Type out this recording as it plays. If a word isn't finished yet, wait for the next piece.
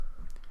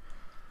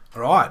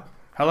All right.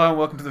 Hello and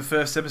welcome to the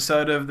first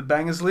episode of the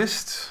Bangers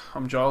List.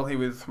 I'm Joel here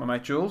with my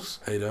mate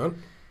Jules. How you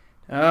doing?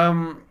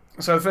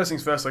 So the first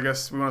things first, I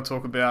guess we want to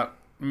talk about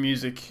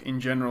music in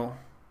general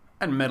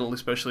and metal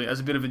especially as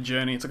a bit of a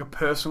journey. It's like a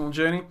personal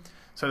journey.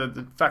 So that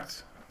the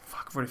fact,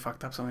 I've already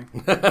fucked up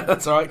something.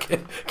 That's all right.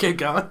 Keep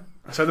going.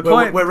 So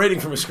we're reading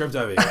from a script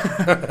over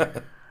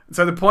here.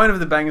 So the point of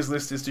the Bangers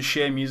List is to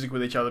share music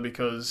with each other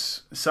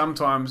because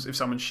sometimes if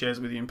someone shares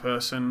with you in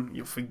person,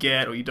 you'll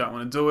forget or you don't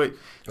want to do it,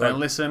 don't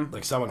listen.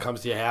 Like someone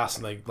comes to your house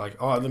and they like,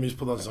 oh, let me just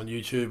put this on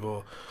YouTube,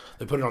 or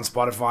they put it on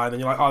Spotify and then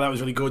you're like, oh, that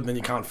was really good, and then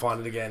you can't find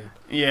it again.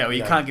 Yeah, or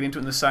you can't get into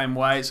it in the same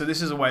way. So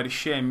this is a way to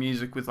share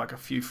music with like a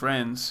few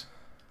friends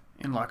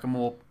in like a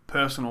more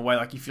personal way,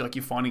 like you feel like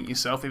you're finding it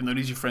yourself, even though it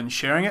is your friends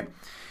sharing it.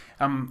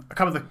 A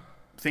couple of the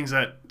things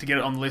that to get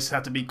it on the list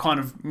have to be kind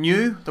of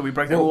new, that we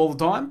break down all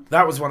the time.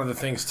 That was one of the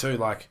things too.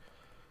 Like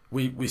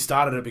we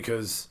started it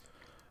because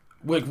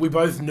we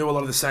both knew a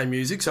lot of the same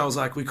music, so I was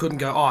like, we couldn't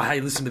go, oh,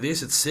 hey, listen to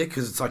this, it's sick,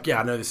 because it's like,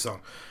 yeah, I know this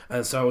song.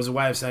 And so it was a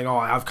way of saying, oh,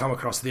 I've come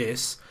across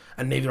this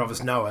and neither of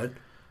us know it,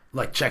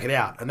 like, check it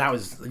out. And that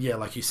was, yeah,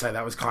 like you say,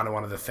 that was kind of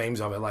one of the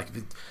themes of it. Like,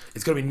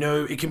 it's got to be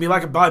new. It can be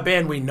like by a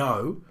band we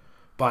know,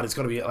 but it's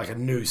got to be like a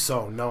new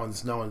song. No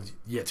one's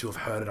yet to have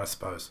heard it, I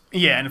suppose.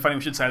 Yeah, and funny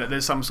we should say that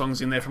there's some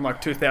songs in there from like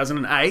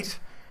 2008,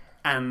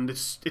 and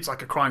it's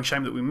like a crying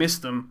shame that we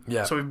missed them.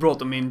 Yeah. So we've brought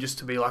them in just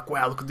to be like,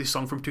 wow, look at this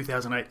song from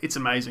 2008. It's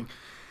amazing.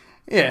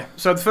 Yeah.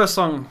 So the first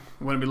song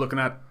we're going to be looking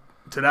at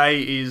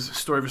today is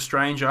 "Story of a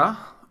Stranger"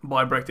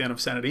 by Breakdown of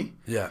Sanity.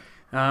 Yeah.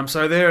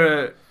 So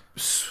they're a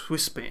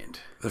Swiss band.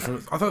 I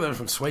thought they were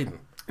from Sweden.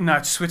 No,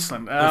 it's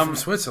Switzerland. They're from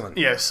Switzerland.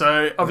 Yeah.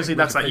 So obviously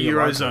that's like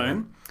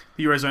Eurozone.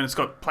 The Eurozone, it's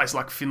got places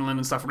like Finland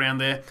and stuff around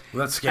there.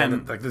 Well, that's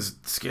Scandinavia. There's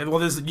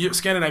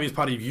Scandinavia is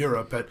part of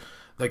Europe, but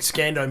like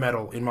Scando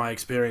metal, in my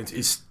experience,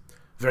 is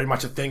very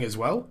much a thing as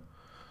well.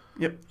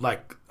 Yep.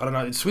 Like, I don't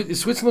know, is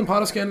Switzerland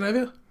part of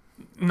Scandinavia?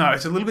 No,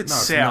 it's a little bit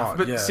south.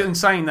 But in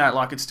saying that,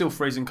 like, it's still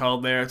freezing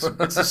cold there. It's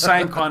the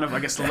same kind of, I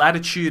guess,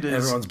 latitude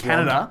as Everyone's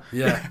Canada.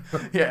 Blonde. Yeah.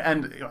 Yeah,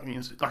 and I mean,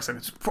 like I said,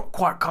 it's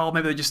quite cold.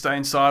 Maybe they just stay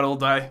inside all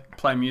day,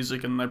 play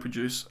music, and they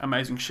produce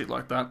amazing shit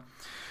like that.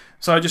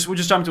 So we'll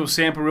just jump into a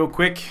sample real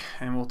quick,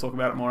 and we'll talk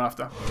about it more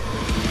after.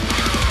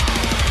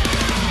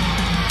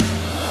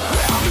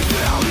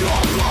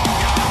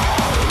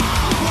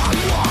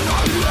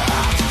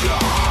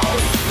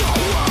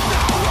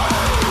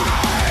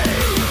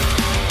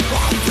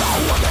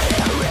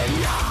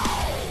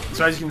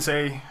 So as you can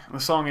see, the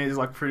song is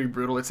like pretty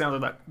brutal. It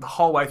sounds like that the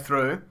whole way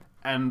through,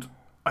 and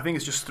I think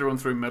it's just through and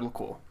through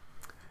metalcore.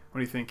 What do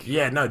you think?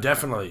 Yeah, no,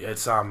 definitely.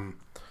 It's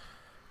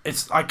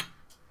like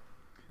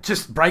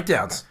just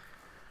breakdowns.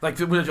 Like,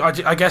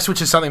 I guess,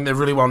 which is something they're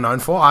really well known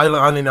for. I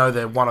only know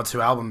their one or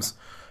two albums,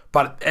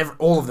 but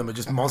all of them are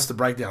just monster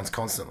breakdowns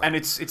constantly. And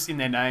it's in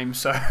their name,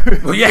 so...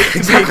 Well, yeah,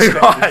 exactly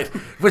right.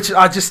 Which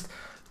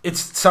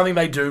it's something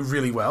they do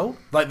really well.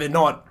 Like, they're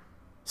not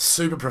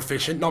super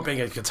proficient. Not being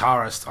a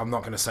guitarist, I'm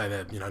not going to say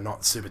they're,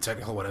 not super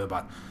technical or whatever,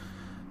 but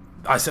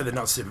I said they're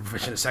not super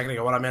proficient a second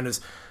ago. What I meant is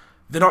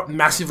they're not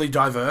massively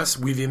diverse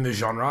within the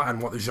genre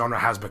and what the genre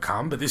has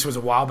become, but this was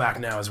a while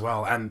back now as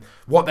well. And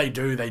what they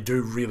do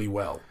really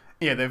well.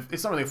 Yeah,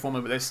 it's not really a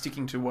formula, but they're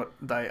sticking to what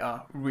they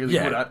are really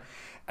good at.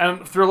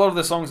 And through a lot of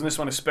the songs in this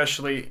one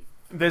especially,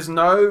 there's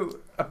no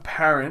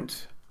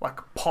apparent like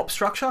pop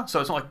structure.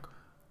 So it's not like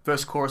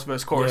verse, chorus,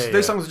 verse, chorus.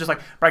 These songs are just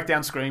like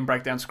breakdown,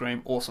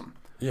 scream, awesome.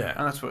 Yeah.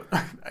 And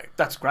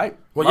that's great.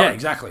 Well, yeah,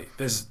 exactly.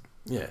 I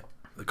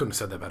couldn't have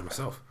said that better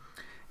myself.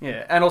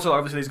 Yeah, and also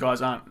obviously these guys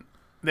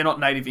they're not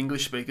native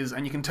English speakers,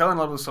 and you can tell in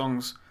a lot of the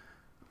songs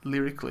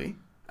lyrically,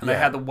 and they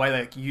have the way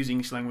they use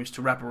English language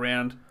to wrap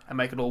around and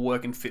make it all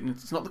work and fit. And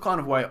it's not the kind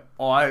of way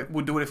I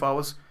would do it if I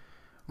was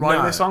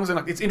writing their songs. And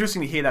like, it's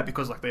interesting to hear that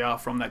because like they are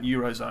from that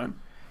Eurozone.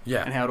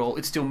 Yeah. And how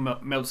it still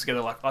melds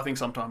together. Like, I think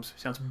sometimes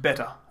sounds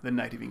better than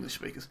native English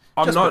speakers.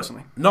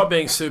 Personally. Not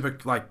being super,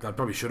 like, I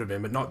probably should have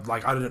been, but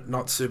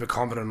not super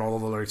confident in all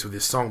of the lyrics with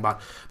this song. But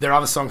there are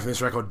other songs from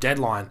this record,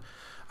 Deadline.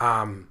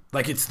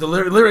 Like, it's the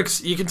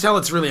lyrics, you can tell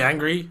it's really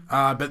angry,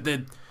 but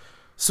they're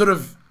sort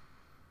of,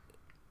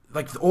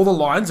 like, all the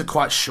lines are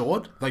quite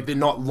short. Like, they're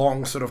not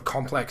long, sort of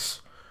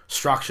complex,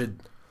 structured,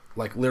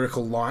 like,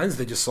 lyrical lines.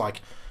 They're just,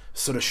 like,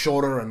 sort of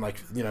shorter and,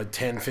 like,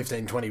 10,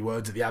 15, 20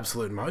 words at the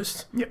absolute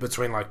most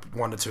between, like,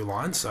 1 to 2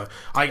 lines. So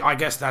I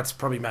guess that's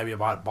probably maybe a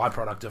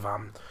byproduct of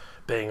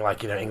being,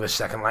 like, English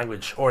second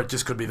language. Or it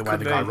just could be the way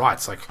the guy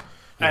writes. Like,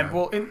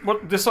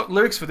 the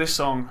lyrics for this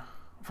song,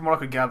 from what I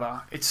could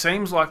gather, it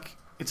seems like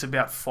it's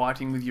about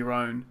fighting with your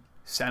own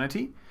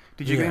sanity.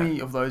 Did you get any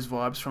of those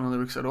vibes from the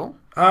lyrics at all?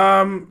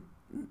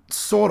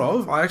 Sort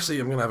of. I'm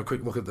going to have a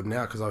quick look at them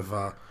now because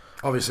I've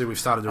obviously we've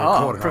started to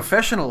record.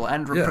 Professional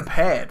and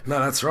prepared. No,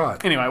 that's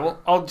right. Anyway, well,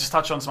 I'll just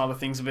touch on some other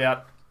things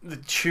about the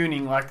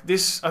tuning. Like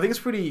this, I think it's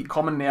pretty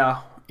common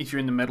now if you're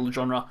in the metal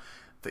genre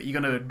that you're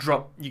going to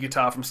drop your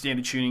guitar from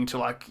standard tuning to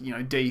like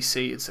D,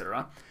 C,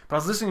 etc. But I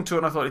was listening to it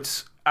and I thought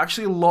it's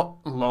actually a lot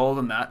lower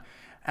than that.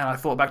 And I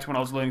thought back to when I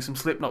was learning some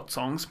Slipknot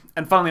songs.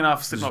 And funnily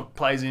enough, Slipknot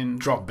plays in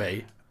drop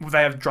B.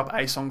 They have drop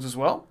A songs as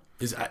well.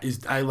 Is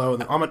A lower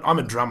than... I'm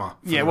a drummer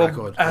for the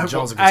record. And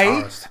Joel's a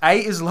well, guitarist.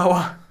 A is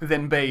lower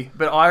than B,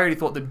 but I already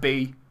thought that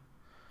B,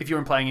 if you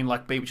were playing in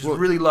like B, which is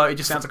really low, it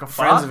just sounds like a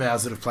fart. Friends of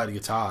ours that have played a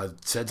guitar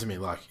said to me,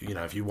 like, you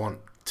know, if you want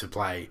to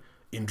play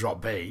in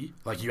drop B,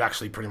 like, you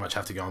actually pretty much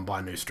have to go and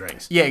buy new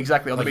strings. Yeah,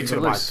 exactly. Like, you've got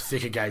to buy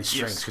thicker gauge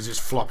strings because it's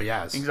floppy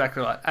as.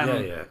 Exactly right.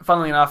 And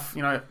funnily enough,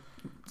 you know,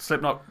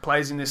 Slipknot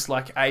plays in this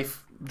like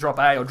drop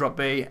A or drop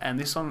B, and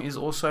this song is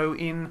also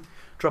in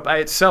drop A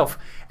itself.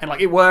 And like,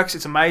 it works,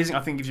 it's amazing.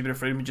 I think it gives you a bit of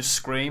freedom to just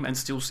scream and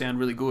still sound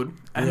really good.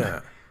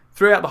 And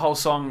throughout the whole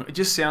song, it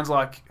just sounds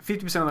like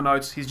 50% of the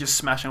notes, he's just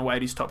smashing away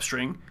at his top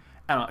string.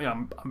 And you know,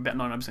 I'm about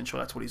 99% sure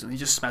that's what he's doing. He's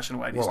just smashing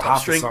away at his top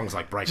string. Half the song's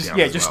like breakdown.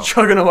 Just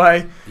chugging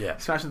away,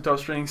 smashing the top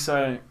string.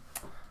 So,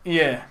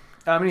 yeah.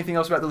 Anything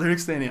else about the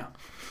lyrics there now?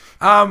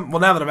 Well,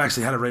 now that I've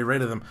actually had a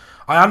reread of them,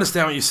 I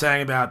understand what you're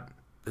saying about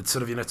it's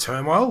sort of in a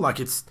turmoil. Like,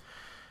 he's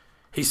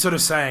sort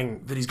of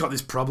saying that he's got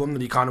this problem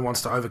that he kind of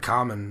wants to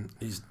overcome, and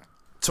he's,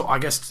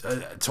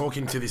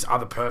 talking to this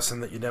other person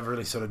that you never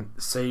really sort of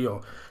see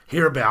or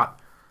hear about.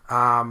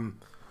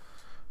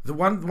 The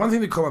one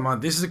thing to call in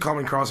mind, this is a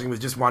common crossing with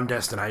just one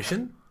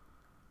destination.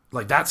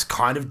 Like, that's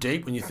kind of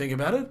deep when you think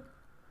about it.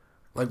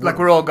 Like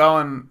we're all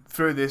going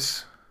through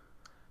this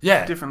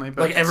differently.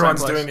 But like,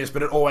 everyone's doing this,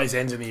 but it always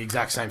ends in the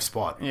exact same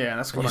spot. Yeah,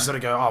 that's cool. And you sort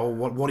of go, oh,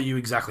 well, what are you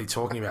exactly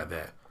talking about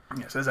there?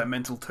 Yeah, so there's that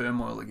mental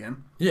turmoil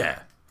again. Yeah.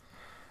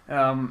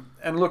 And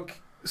look,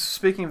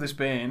 speaking of this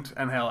band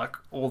and how like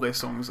all their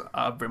songs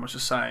are very much the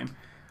same,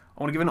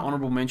 I want to give an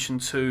honourable mention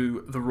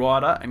to The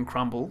Rider and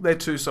Crumble. They're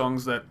two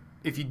songs that,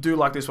 if you do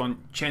like this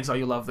one, chances are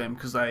you love them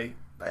because they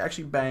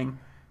actually bang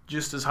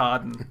just as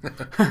hard.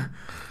 And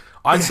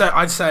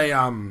I'd say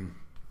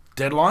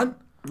Deadline.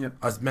 Yep.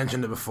 I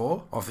mentioned it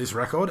before off this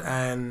record,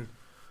 and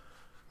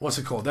what's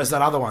it called? There's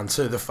that other one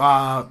too.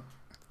 The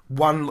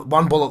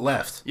One Bullet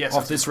Left. Yes,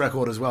 off this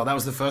record as well. That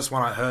was the first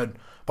one I heard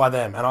by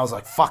them, and I was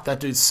like, "Fuck, that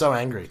dude's so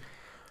angry."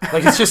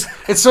 Like,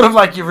 it's sort of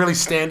like your really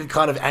standard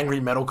kind of angry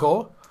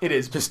metalcore. It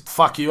is. Just,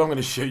 fuck you, I'm going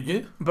to shoot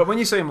you. But when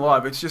you see them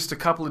live, it's just a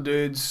couple of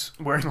dudes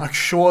wearing like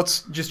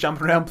shorts, just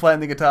jumping around,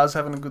 playing the guitars,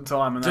 having a good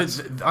time. And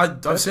dude,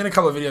 I've seen a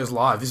couple of videos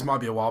live. This might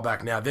be a while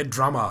back now. Their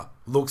drummer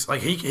looks like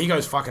he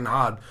goes fucking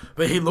hard,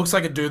 but he looks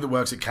like a dude that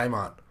works at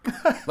Kmart.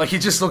 Like, he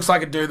just looks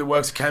like a dude that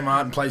works at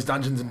Kmart and plays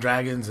Dungeons and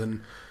Dragons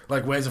and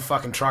like wears a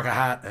fucking trucker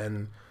hat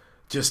and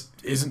just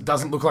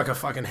doesn't look like a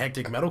fucking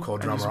hectic metalcore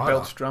drummer either.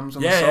 Belts drums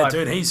on the side. Yeah,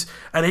 dude,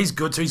 he's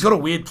good too. He's got a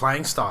weird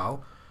playing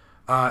style.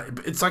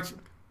 It's like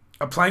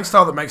a playing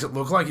style that makes it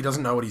look like he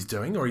doesn't know what he's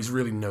doing or he's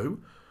really new.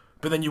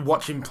 But then you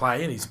watch him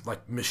play and he's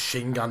like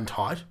machine gun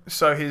tight.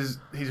 So his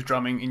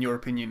drumming, in your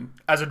opinion,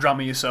 as a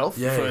drummer yourself,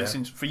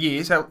 for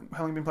years, how long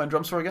have you been playing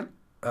drums for again?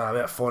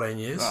 About 14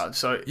 years.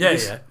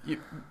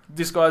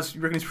 This guy's,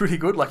 you reckon he's pretty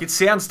good? Like, it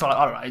sounds tight.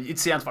 I don't know. It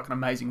sounds fucking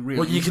amazing, really.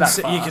 Well, you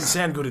can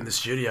sound good in the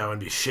studio and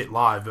be shit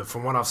live, but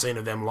from what I've seen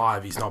of them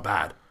live, he's not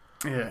bad.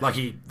 Yeah. Like,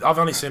 I've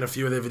only seen a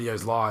few of their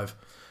videos live,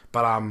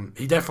 but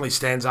he definitely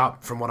stands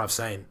up from what I've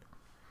seen.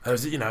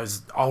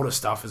 It's older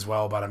stuff as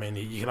well, but I mean,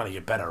 you can only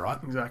get better, right?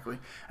 Exactly.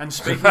 And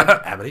speaking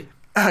of Amity.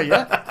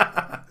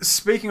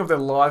 Speaking of their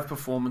live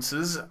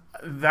performances,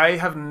 they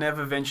have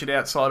never ventured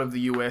outside of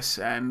the US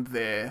and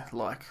their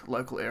like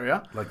local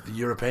area, like the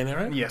European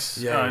area. Yes,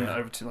 and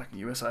over to like the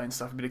USA and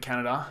stuff, a bit of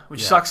Canada,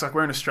 which sucks. Like,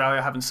 we're in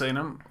Australia, haven't seen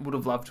them. Would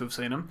have loved to have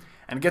seen them,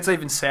 and it gets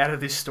even sadder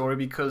this story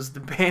because the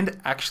band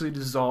actually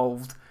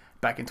dissolved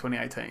back in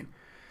 2018.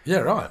 Yeah,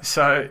 right.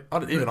 So I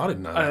didn't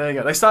know that. There you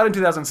go. They started in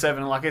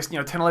 2007, and like, I guess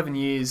 10, 11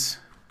 years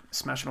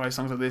smashing away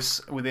songs like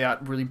this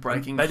without really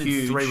breaking. They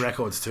did 3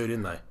 records too,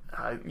 didn't they?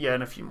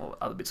 And a few more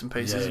other bits and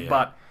pieces. Yeah.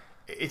 But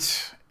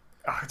it's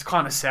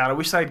kind of sad. I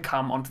wish they'd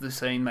come onto the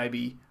scene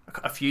maybe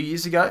a few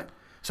years ago,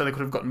 so they could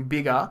have gotten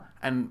bigger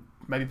and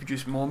maybe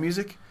produced more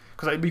music.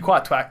 Because it'd be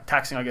quite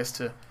taxing, I guess,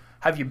 to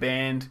have your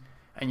band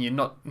and you're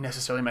not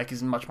necessarily making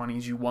as much money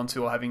as you want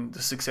to, or having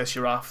the success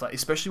you're after,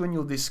 especially when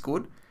you're this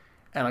good.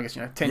 And I guess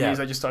 10 years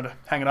they just started to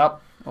hang it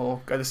up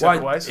or go their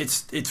separate ways.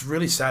 It's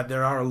really sad.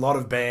 There are a lot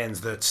of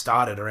bands that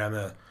started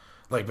around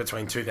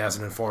between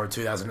 2004 and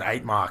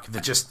 2008 mark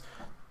that just.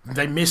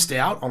 They missed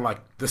out on, like,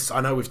 this. I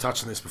know we've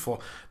touched on this before.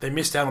 They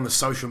missed out on the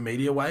social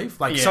media wave.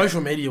 Like,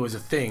 social media was a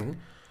thing,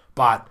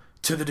 but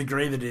to the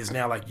degree that it is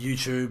now, like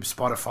YouTube,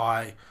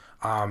 Spotify,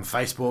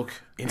 Facebook,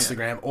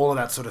 Instagram, all of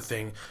that sort of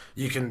thing,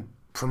 you can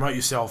promote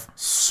yourself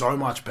so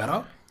much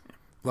better,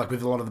 like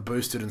with a lot of the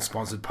boosted and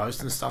sponsored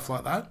posts and stuff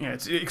like that. Yeah,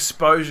 it's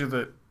exposure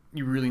that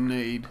you really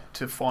need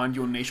to find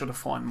your niche or to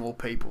find more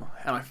people.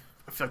 And I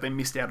feel like they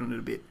missed out on it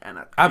a bit. And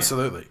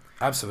Absolutely,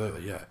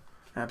 yeah.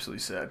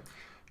 Absolutely sad.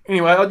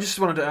 Anyway, I just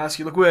wanted to ask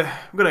you, look, we're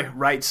going to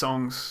rate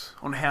songs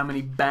on how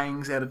many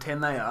bangs out of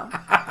 10 they are.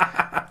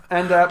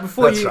 And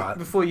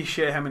before you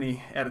share how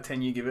many out of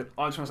 10 you give it,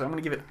 I just want to say I'm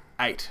going to give it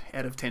 8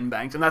 out of 10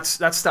 bangs. And that's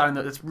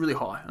really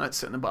high. That's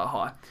setting the bar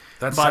high.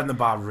 That's setting the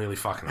bar really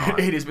fucking high.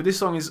 It is, but this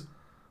song is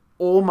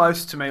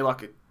almost, to me,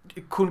 like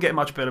it couldn't get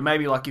much better.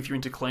 Maybe like if you're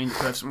into clean, you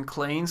could have some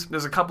cleans.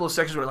 There's a couple of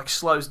sections where it like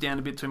slows down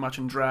a bit too much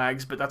and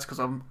drags, but that's because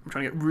I'm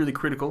trying to get really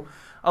critical.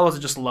 Otherwise,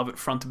 I just love it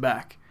front to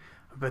back.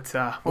 But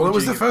well, it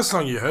was the first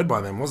song you heard by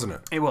them, wasn't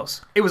it? It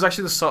was. It was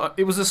actually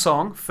it was the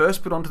song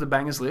first put onto the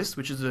bangers list,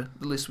 which is the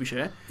list we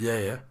share.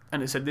 Yeah.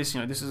 And it said this,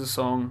 this is a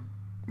song.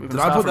 Did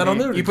I put that on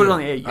there? You put it on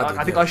the air.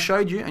 I think I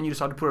showed you, and you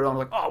decided to put it on.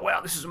 Like, oh wow,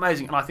 this is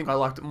amazing. And I think I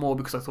liked it more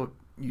because I thought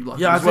you liked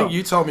it. Yeah, as well. I think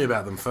you told me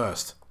about them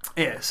first.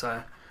 Yeah,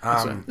 so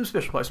it's a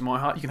special place in my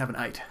heart. You can have an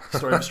 8.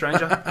 Story of a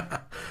Stranger.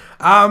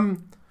 I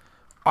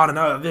don't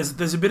know.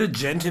 There's a bit of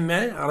gent in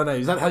there. I don't know.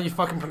 Is that how you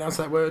fucking pronounce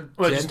that word?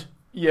 Well, gent?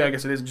 Yeah, I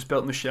guess it is. Just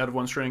belting the shit out of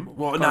one string.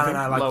 Well, no.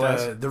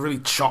 Like the really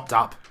chopped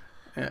up.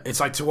 Yeah. It's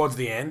like towards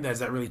the end. There's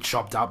that really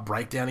chopped up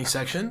breakdowny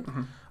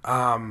section.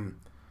 Mm-hmm.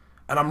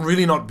 And I'm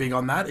really not big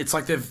on that. It's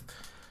like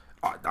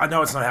I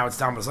know it's not how it's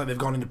done, but it's like they've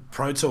gone into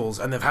Pro Tools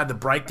and they've had the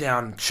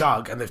breakdown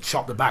chug and they've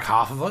chopped the back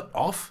half of it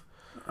off.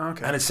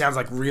 Okay. And it sounds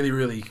like really,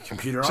 really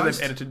computerized. So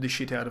they've edited the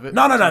shit out of it?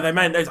 No.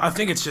 I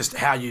think it's just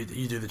how you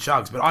do the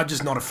chugs, but I'm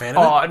just not a fan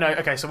of it. Oh, no,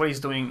 okay, so what he's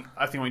doing,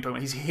 I think what you're talking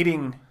about, he's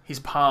hitting his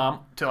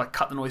palm to like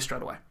cut the noise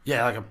straight away.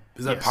 Yeah,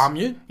 is that palm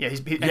mute? Yeah,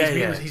 he's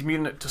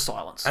muting it to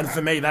silence. And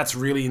for me, that's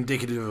really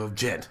indicative of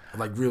gent,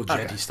 like real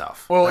genty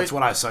stuff. Well, that's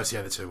what I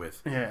associate the two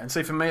with. Yeah, and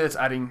see, for me, it's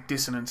adding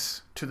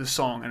dissonance to the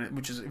song, and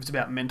if it's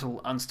about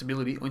mental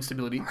instability, it's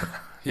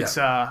it's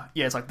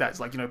like that.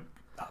 It's like,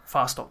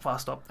 fast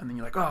stop, and then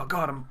you're like, oh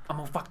god, I'm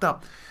all fucked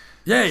up.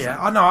 Yeah.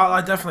 I know.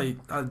 I definitely.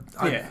 I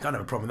don't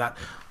have a problem with that.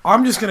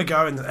 I'm just gonna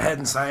go ahead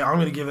and say I'm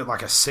gonna give it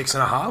like a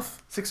 6.5.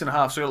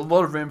 6.5. So a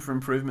lot of room for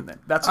improvement then.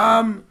 That's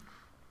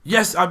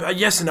yes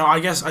and no. I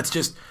guess it's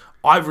just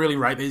I really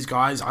rate these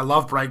guys. I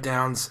love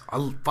breakdowns.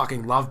 I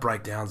fucking love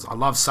breakdowns. I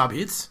love sub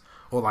hits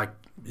or like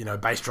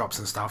bass drops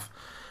and stuff,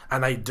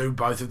 and they do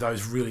both of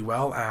those really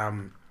well.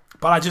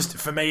 But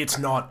for me, it's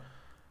not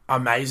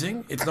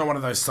amazing. It's not one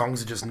of those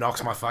songs that just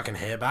knocks my fucking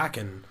hair back,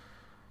 and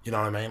you know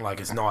what I mean. Like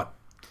it's not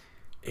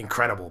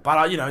incredible,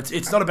 but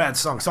it's not a bad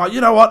song. So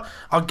you know what,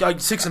 I'll go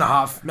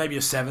 6.5, maybe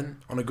a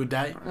 7 on a good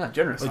day.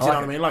 Generous. Like, you know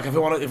what I mean? Like if I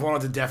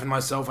wanted to deafen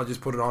myself, I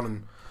just put it on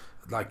and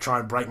like try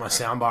and break my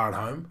soundbar at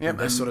home. Yep, and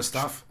this sort of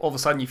stuff. All of a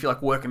sudden, you feel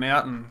like working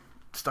out and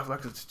stuff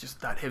like that. It's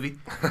just that heavy.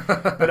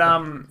 But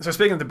so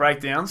speaking of the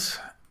breakdowns,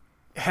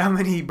 how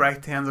many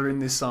breakdowns are in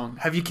this song?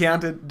 Have you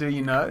counted? Do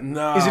you know?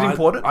 No. Is it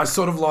important? I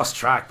sort of lost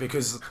track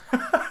because,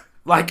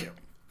 like,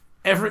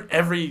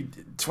 every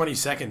 20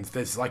 seconds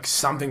there's like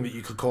something that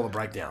you could call a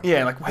breakdown.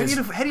 Yeah, like how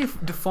do you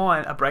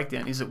define a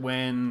breakdown? Is it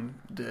when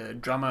the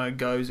drummer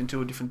goes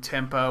into a different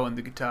tempo and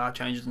the guitar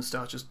changes and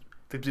stuff? Just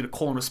they did a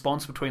call and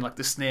response between like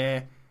the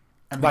snare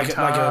and the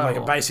guitar, like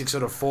a basic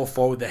sort of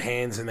 4/4 with the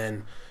hands, and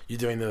then you're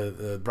doing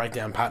the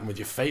breakdown pattern with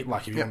your feet.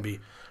 Like if you want to be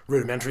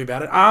rudimentary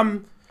about it.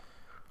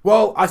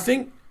 Well, I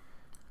think...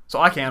 So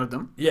I counted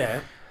them.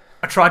 Yeah.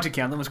 I tried to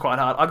count them. It was quite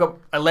hard. I got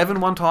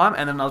 11 one time,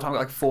 and then another time I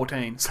got like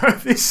 14. So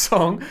this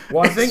song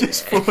is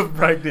just full of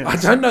breakdowns. I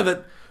don't know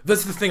that...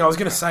 That's the thing I was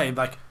going to say.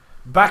 Like,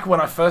 back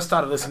when I first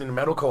started listening to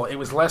metalcore, it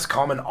was less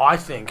common, I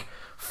think,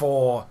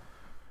 for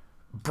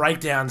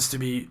breakdowns to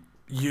be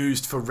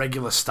used for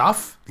regular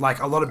stuff.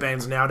 Like, a lot of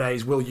bands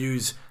nowadays will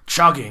use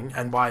chugging,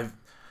 and by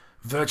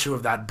virtue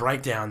of that,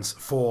 breakdowns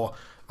for,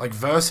 like,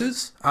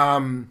 verses.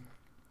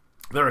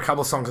 There are a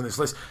couple of songs on this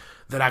list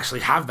that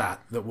actually have that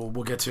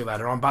we'll get to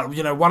later on. But,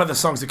 one of the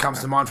songs that comes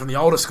to mind from the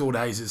older school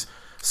days is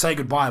Say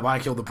Goodbye by I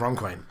Killed the Prom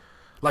Queen.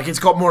 Like, it's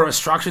got more of a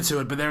structure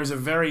to it, but there is a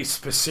very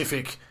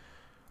specific,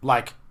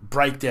 like,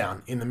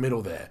 breakdown in the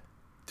middle there.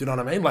 Do you know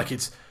what I mean? Like,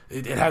 it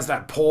has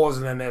that pause,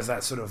 and then there's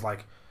that sort of,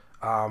 like,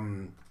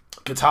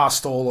 guitar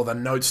stall or the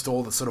note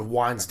stall that sort of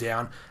winds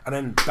down, and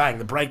then, bang,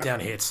 the breakdown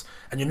hits,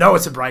 and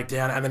it's a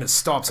breakdown, and then it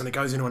stops, and it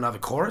goes into another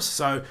chorus.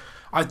 So,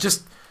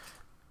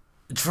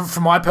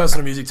 from my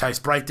personal music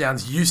taste,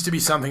 breakdowns used to be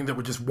something that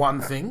were just one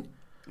thing.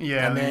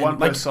 Yeah, and then one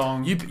per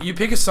song. You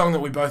pick a song that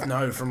we both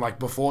know from like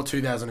before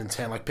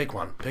 2010. Like pick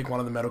one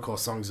of the metalcore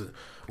songs that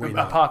we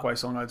know. A Parkway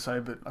song, I'd say,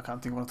 but I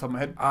can't think of one on the top of my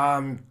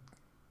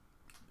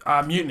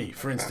head. Mutiny,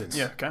 for instance.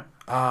 Yeah. Okay.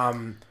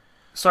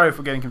 Sorry if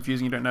we're getting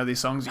confusing. You don't know these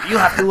songs. You'll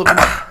have to look them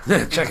up.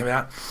 Check them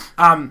out.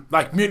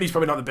 Like Mutiny's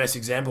probably not the best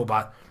example,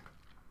 but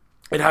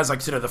it has like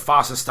sort of the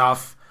faster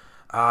stuff.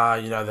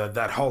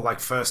 That whole like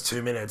first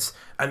 2 minutes,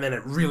 and then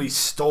it really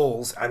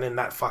stalls, and then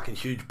that fucking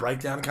huge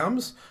breakdown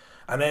comes,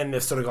 and then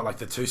they've sort of got like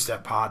the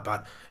 2-step part,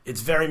 but it's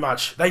very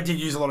much, they did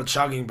use a lot of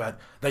chugging, but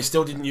they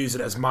still didn't use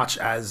it as much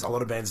as a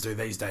lot of bands do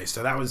these days.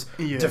 So that was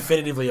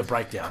definitively a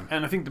breakdown.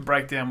 And I think the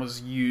breakdown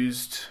was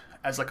used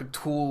as like a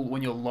tool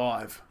when you're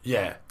live.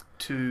 Yeah.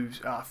 To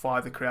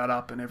fire the crowd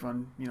up and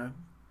everyone, bang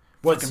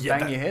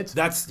your heads.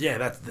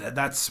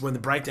 That's when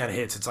the breakdown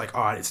hits. It's like,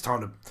 all right, it's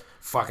time to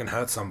fucking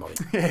hurt somebody.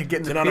 Yeah, do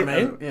you know what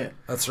I mean? Yeah.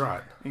 That's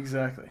right.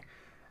 Exactly.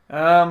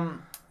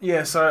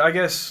 So I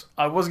guess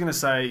I was going to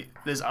say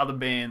there's other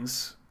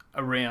bands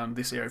around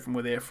this area from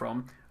where they're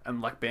from,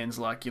 and like bands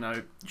like,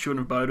 Children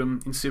of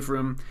Bodom,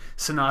 Inciferum,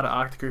 Sonata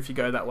Arctica if you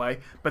go that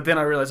way. But then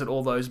I realised that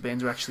all those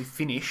bands are actually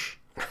Finnish.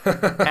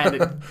 If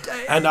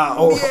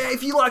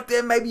you like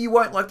them, maybe you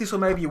won't like this, or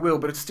maybe you will,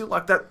 but it's still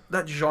like that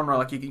genre,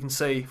 like you can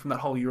see from that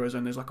whole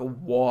Eurozone, there's like a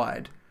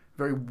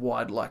very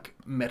wide like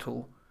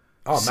metal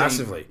scene.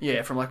 Massively.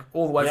 Yeah, from like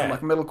all the way from like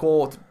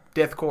metalcore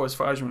deathcore as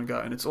far as you want to go,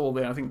 and it's all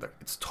there. I think that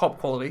it's top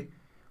quality.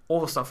 All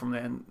the stuff from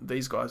there, and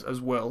these guys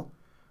as well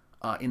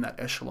are in that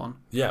echelon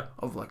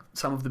of like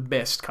some of the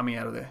best coming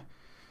out of there.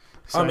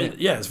 So, I mean,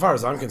 as far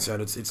as I'm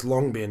concerned, it's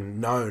long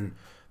been known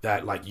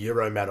that like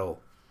Euro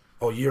metal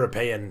or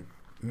European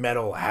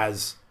metal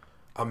has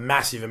a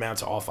massive amount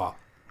to offer.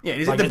 Yeah,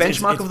 is it the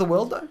benchmark of the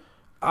world though?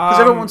 Because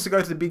everyone wants to go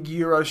to the big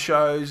Euro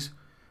shows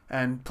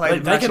and play.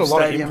 They get a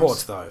lot stadiums. of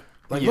imports though.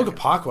 Like look at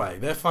Parkway,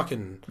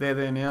 they're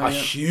there now. A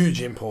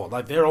huge import.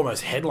 Like they're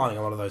almost headlining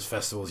a lot of those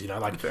festivals. You know,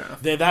 like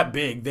they're that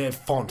big. Their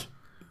font,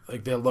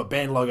 like their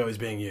band logo is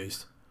being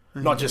used,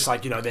 not just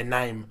like their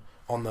name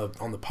on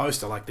the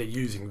poster. Like they're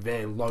using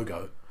their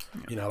logo.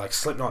 Yeah. You know, like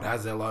Slipknot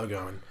has their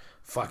logo and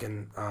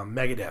fucking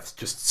Megadeth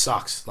just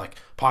sucks. Like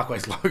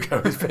Parkway's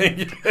logo is being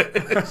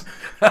used.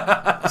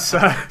 But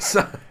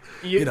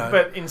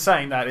in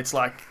saying that, it's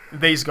like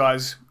these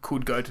guys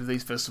could go to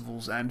these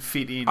festivals and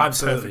fit in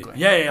perfectly.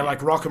 Yeah, like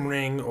Rock'em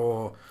Ring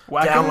or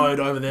Wacken? Download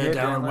over there,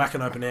 Download,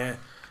 Wacken Open Air.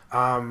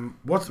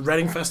 What's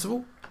Reading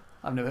Festival?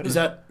 I've never heard of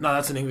that. No,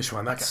 that's an English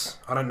one. That's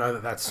I don't know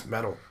that's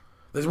metal.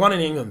 There's one in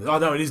England. Oh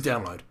no, it is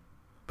Download.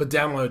 But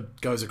Download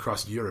goes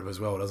across Europe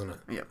as well, doesn't it?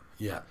 Yep.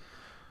 Yeah.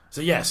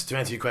 So yes, to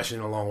answer your question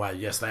in a long way,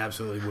 yes, they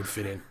absolutely would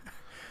fit in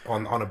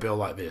on a bill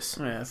like this.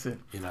 Yeah, that's it.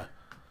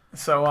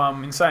 So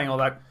in saying all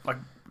that, like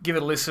give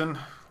it a listen.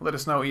 Let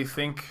us know what you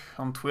think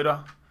on Twitter.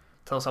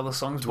 Tell us other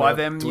songs by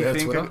them you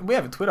think. We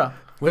have a Twitter.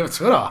 We have a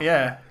Twitter?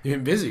 Yeah. You've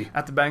been busy.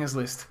 At the Bangers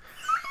List.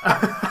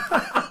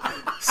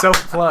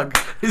 Self-plug.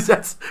 Is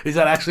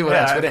that actually what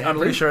our Twitter handle is? I'm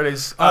pretty sure it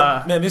is.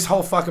 Man, this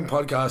whole fucking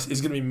podcast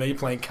is going to be me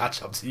playing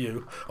catch-up to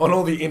you on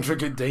all the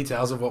intricate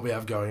details of what we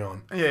have going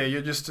on. Yeah,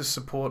 you're just to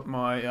support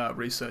my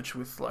research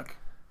with, like,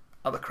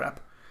 other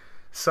crap.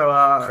 So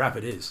crap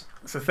it is.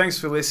 So thanks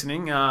for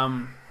listening.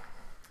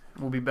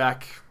 We'll be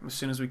back as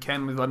soon as we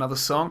can with another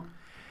song.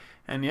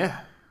 And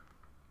yeah.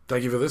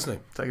 Thank you for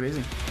listening. Take it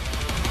easy.